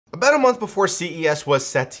About a month before CES was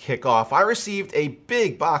set to kick off, I received a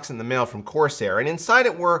big box in the mail from Corsair, and inside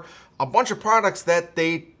it were a bunch of products that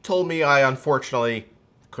they told me I unfortunately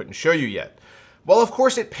couldn't show you yet. Well, of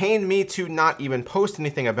course, it pained me to not even post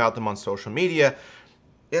anything about them on social media.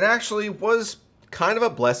 It actually was kind of a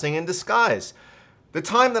blessing in disguise. The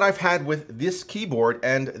time that I've had with this keyboard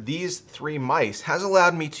and these 3 mice has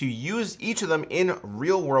allowed me to use each of them in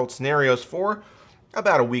real-world scenarios for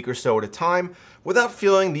about a week or so at a time without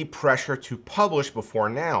feeling the pressure to publish before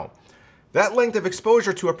now. That length of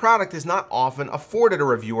exposure to a product is not often afforded a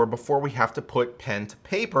reviewer before we have to put pen to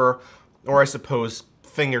paper, or I suppose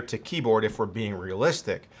finger to keyboard if we're being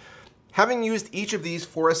realistic. Having used each of these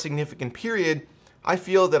for a significant period, I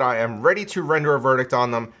feel that I am ready to render a verdict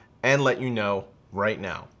on them and let you know right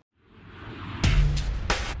now.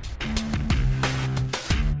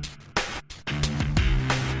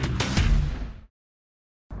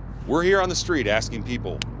 We're here on the street asking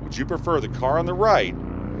people, would you prefer the car on the right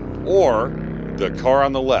or the car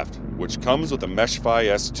on the left, which comes with the Mesh-Fi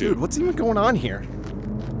S2? Dude, what's even going on here?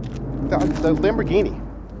 The Lamborghini.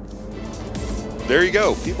 There you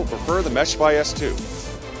go. People prefer the Mesh-Fi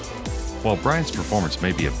S2. While Brian's performance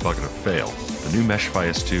may be a bucket of fail, the new Mesh-Fi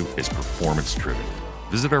S2 is performance-driven.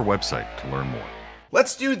 Visit our website to learn more.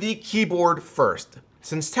 Let's do the keyboard first,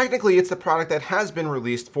 since technically it's the product that has been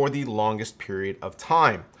released for the longest period of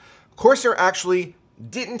time. Corsair actually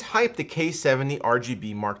didn't hype the K70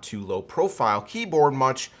 RGB Mark II low-profile keyboard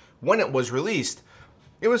much when it was released.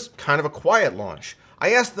 It was kind of a quiet launch.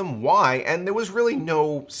 I asked them why, and there was really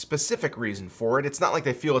no specific reason for it. It's not like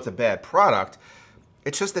they feel it's a bad product.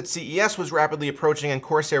 It's just that CES was rapidly approaching and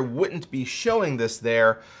Corsair wouldn't be showing this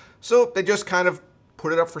there, so they just kind of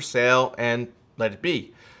put it up for sale and let it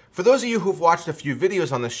be. For those of you who've watched a few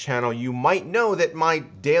videos on this channel, you might know that my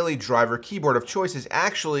daily driver keyboard of choice is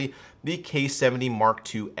actually the K70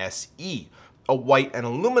 Mark II SE, a white and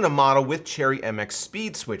aluminum model with Cherry MX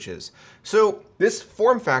speed switches. So this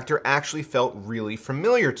form factor actually felt really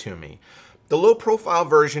familiar to me. The low-profile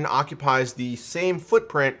version occupies the same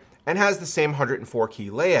footprint and has the same 104 key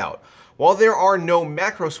layout. While there are no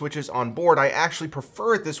macro switches on board, I actually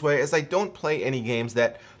prefer it this way as I don't play any games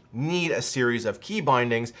that need a series of key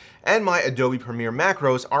bindings, and my Adobe Premiere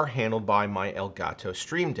macros are handled by my Elgato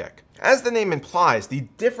Stream Deck. As the name implies, the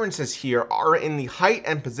differences here are in the height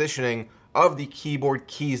and positioning of the keyboard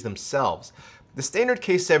keys themselves. The standard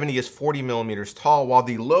K70 is 40 millimeters tall, while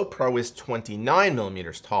the Low Pro is 29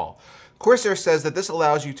 millimeters tall. Corsair says that this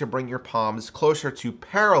allows you to bring your palms closer to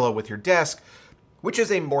parallel with your desk, which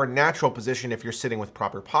is a more natural position if you're sitting with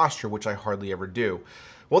proper posture, which I hardly ever do.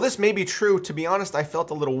 While this may be true, to be honest, I felt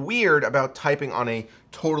a little weird about typing on a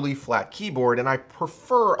totally flat keyboard, and I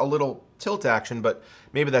prefer a little tilt action, but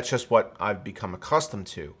maybe that's just what I've become accustomed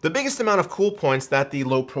to. The biggest amount of cool points that the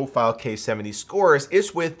low-profile K70 scores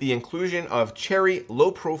is with the inclusion of Cherry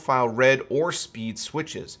low-profile red or speed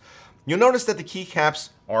switches. You'll notice that the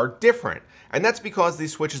keycaps are different, and that's because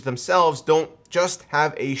these switches themselves don't just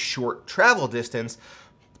have a short travel distance,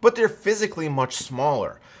 but they're physically much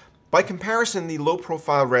smaller. By comparison, the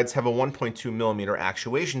low-profile reds have a 1.2 millimeter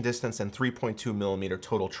actuation distance and 3.2 millimeter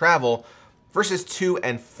total travel, versus 2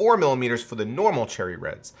 and 4 millimeters for the normal Cherry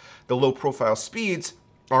reds. The low-profile speeds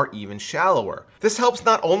are even shallower. This helps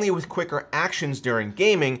not only with quicker actions during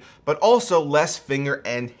gaming, but also less finger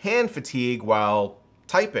and hand fatigue while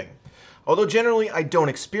typing. Although generally I don't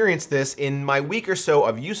experience this, in my week or so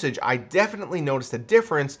of usage, I definitely noticed a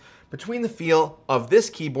difference between the feel of this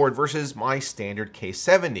keyboard versus my standard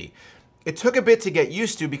K70. It took a bit to get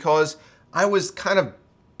used to because I was kind of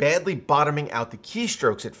badly bottoming out the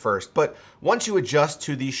keystrokes at first, but once you adjust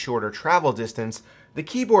to the shorter travel distance, the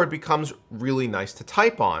keyboard becomes really nice to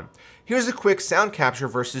type on. Here's a quick sound capture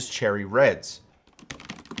versus Cherry Reds.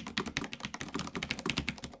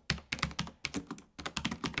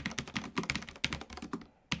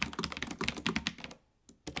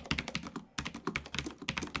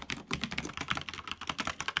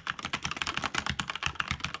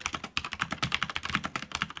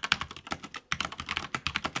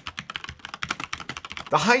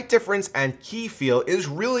 The height difference and key feel is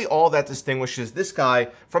really all that distinguishes this guy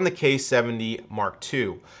from the K70 Mark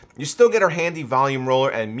II. You still get our handy volume roller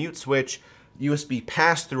and mute switch, USB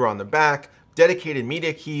pass-through on the back, dedicated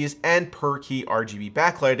media keys, and per-key RGB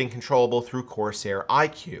backlighting controllable through Corsair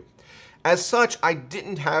iCUE. As such, I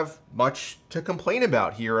didn't have much to complain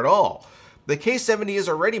about here at all. The K70 is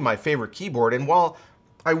already my favorite keyboard, and while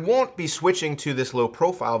I won't be switching to this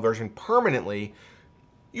low-profile version permanently,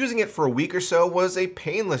 using it for a week or so was a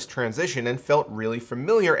painless transition and felt really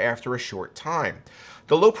familiar after a short time.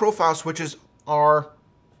 The low-profile switches are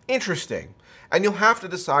interesting, and you'll have to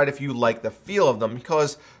decide if you like the feel of them,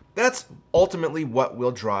 because that's ultimately what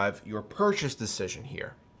will drive your purchase decision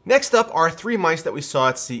here. Next up are three mice that we saw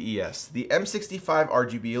at CES: the M65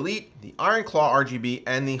 RGB Elite, the Iron Claw RGB,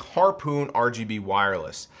 and the Harpoon RGB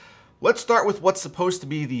Wireless. Let's start with what's supposed to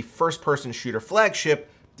be the first-person shooter flagship,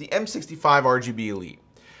 the M65 RGB Elite.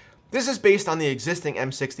 This is based on the existing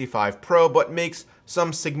M65 Pro, but makes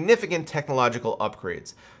some significant technological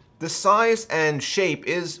upgrades. The size and shape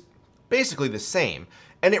is basically the same,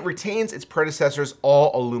 and it retains its predecessor's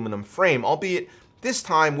all-aluminum frame, albeit this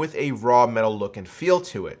time with a raw metal look and feel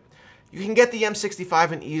to it. You can get the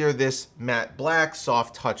M65 in either this matte black,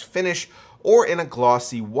 soft touch finish, or in a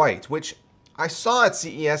glossy white, which I saw at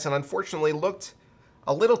CES and unfortunately looked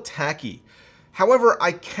a little tacky. However,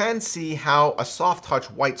 I can see how a soft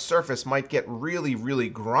touch white surface might get really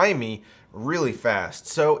grimy really fast,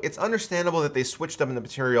 so it's understandable that they switched up in the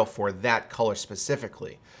material for that color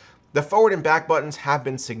specifically. The forward and back buttons have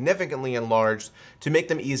been significantly enlarged to make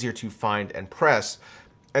them easier to find and press,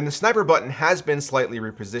 and the sniper button has been slightly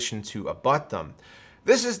repositioned to abut them.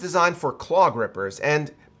 This is designed for claw grippers,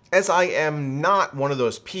 and as I am not one of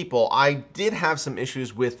those people, I did have some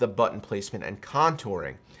issues with the button placement and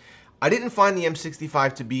contouring. I didn't find the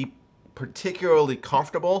M65 to be particularly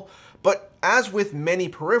comfortable, but as with many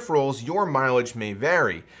peripherals, your mileage may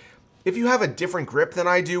vary. If you have a different grip than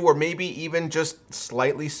I do, or maybe even just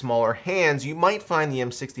slightly smaller hands, you might find the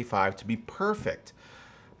M65 to be perfect.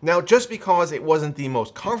 Now, just because it wasn't the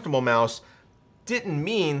most comfortable mouse didn't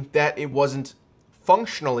mean that it wasn't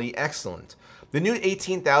functionally excellent. The new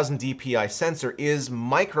 18,000 DPI sensor is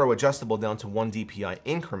micro-adjustable down to 1 DPI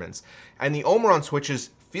increments, and the Omron switches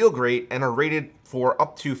feel great and are rated for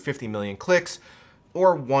up to 50 million clicks,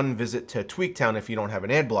 or one visit to Tweaktown if you don't have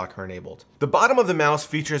an ad blocker enabled. The bottom of the mouse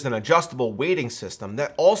features an adjustable weighting system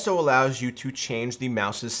that also allows you to change the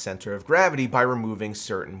mouse's center of gravity by removing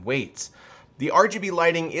certain weights. The RGB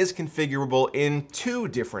lighting is configurable in 2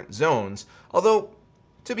 different zones, although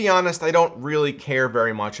to be honest, I don't really care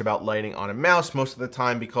very much about lighting on a mouse most of the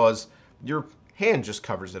time because your hand just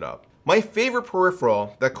covers it up. My favorite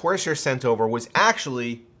peripheral that Corsair sent over was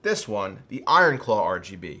actually this one, the Iron Claw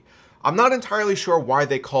RGB. I'm not entirely sure why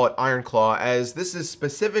they call it Iron Claw, as this is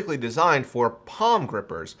specifically designed for palm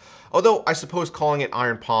grippers, although I suppose calling it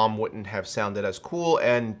Iron Palm wouldn't have sounded as cool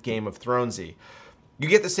and Game of Thronesy. You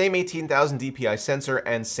get the same 18,000 DPI sensor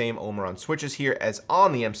and same Omron switches here as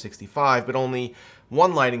on the M65, but only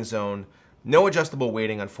one lighting zone, no adjustable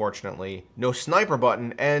weighting unfortunately, no sniper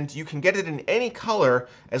button, and you can get it in any color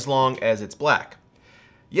as long as it's black.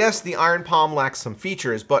 Yes, the Iron Palm lacks some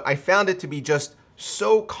features, but I found it to be just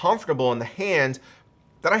so comfortable in the hand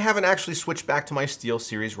that I haven't actually switched back to my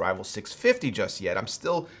SteelSeries Rival 650 just yet. I'm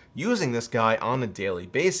still using this guy on a daily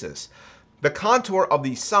basis. The contour of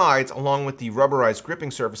the sides, along with the rubberized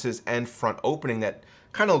gripping surfaces and front opening that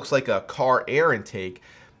kind of looks like a car air intake,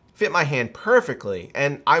 fit my hand perfectly,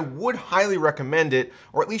 and I would highly recommend it,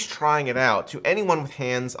 or at least trying it out, to anyone with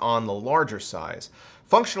hands on the larger size.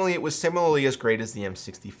 Functionally, it was similarly as great as the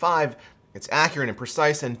M65. It's accurate and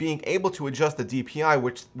precise, and being able to adjust the DPI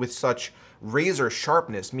with such razor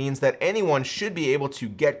sharpness means that anyone should be able to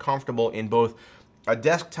get comfortable in both a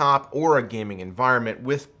desktop or a gaming environment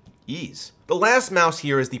with ease. The last mouse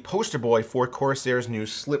here is the poster boy for Corsair's new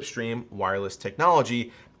Slipstream wireless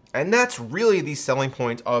technology, and that's really the selling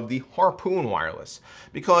point of the Harpoon wireless,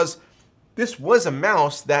 because this was a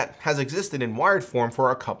mouse that has existed in wired form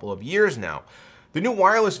for a couple of years now. The new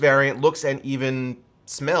wireless variant looks and even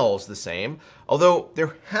smells the same, although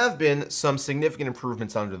there have been some significant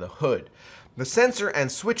improvements under the hood. The sensor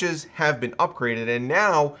and switches have been upgraded, and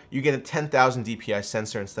now you get a 10,000 DPI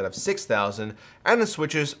sensor instead of 6,000, and the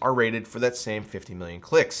switches are rated for that same 50 million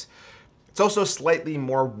clicks. It's also slightly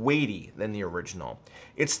more weighty than the original.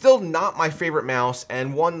 It's still not my favorite mouse,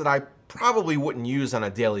 and one that I probably wouldn't use on a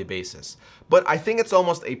daily basis, but I think it's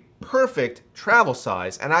almost a perfect travel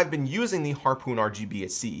size, and I've been using the Harpoon RGB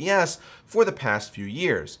at CES for the past few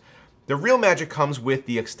years. The real magic comes with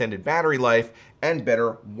the extended battery life and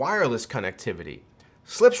better wireless connectivity.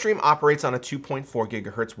 Slipstream operates on a 2.4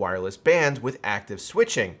 GHz wireless band with active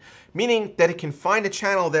switching, meaning that it can find a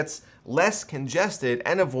channel that's less congested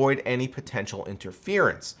and avoid any potential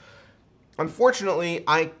interference. Unfortunately,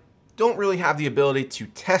 I don't really have the ability to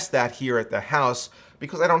test that here at the house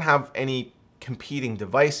because I don't have any competing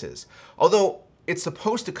devices, although it's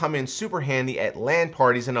supposed to come in super handy at LAN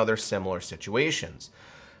parties and other similar situations.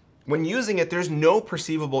 When using it, there's no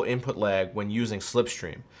perceivable input lag when using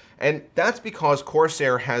Slipstream, and that's because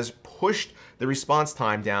Corsair has pushed the response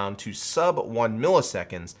time down to sub 1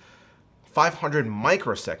 milliseconds, 500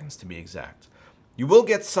 microseconds to be exact. You will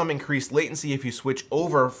get some increased latency if you switch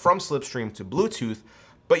over from Slipstream to Bluetooth,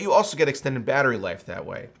 but you also get extended battery life that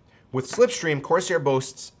way. With Slipstream, Corsair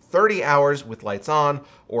boasts 30 hours with lights on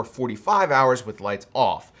or 45 hours with lights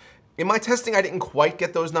off. In my testing, I didn't quite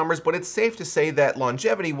get those numbers, but it's safe to say that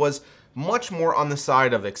longevity was much more on the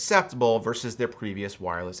side of acceptable versus their previous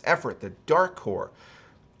wireless effort, the Dark Core.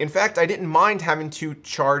 In fact, I didn't mind having to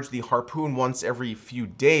charge the Harpoon once every few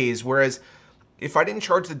days, whereas if I didn't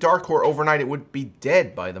charge the Dark Core overnight, it would be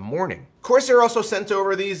dead by the morning. Corsair also sent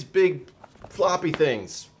over these big floppy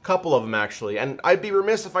things, a couple of them actually, and I'd be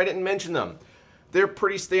remiss if I didn't mention them. They're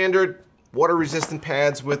pretty standard water-resistant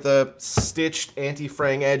pads with a stitched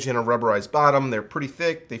anti-fraying edge and a rubberized bottom. They're pretty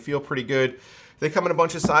thick, they feel pretty good. They come in a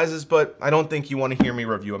bunch of sizes, but I don't think you want to hear me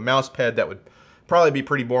review a mouse pad. That would probably be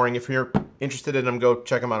pretty boring. If you're interested in them, go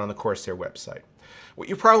check them out on the Corsair website. What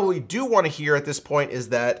you probably do want to hear at this point is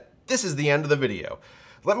that this is the end of the video.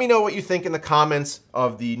 Let me know what you think in the comments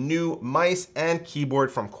of the new mice and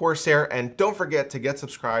keyboard from Corsair, and don't forget to get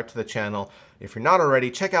subscribed to the channel. If you're not already,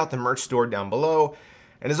 check out the merch store down below.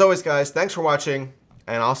 And as always, guys, thanks for watching,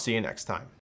 and I'll see you next time.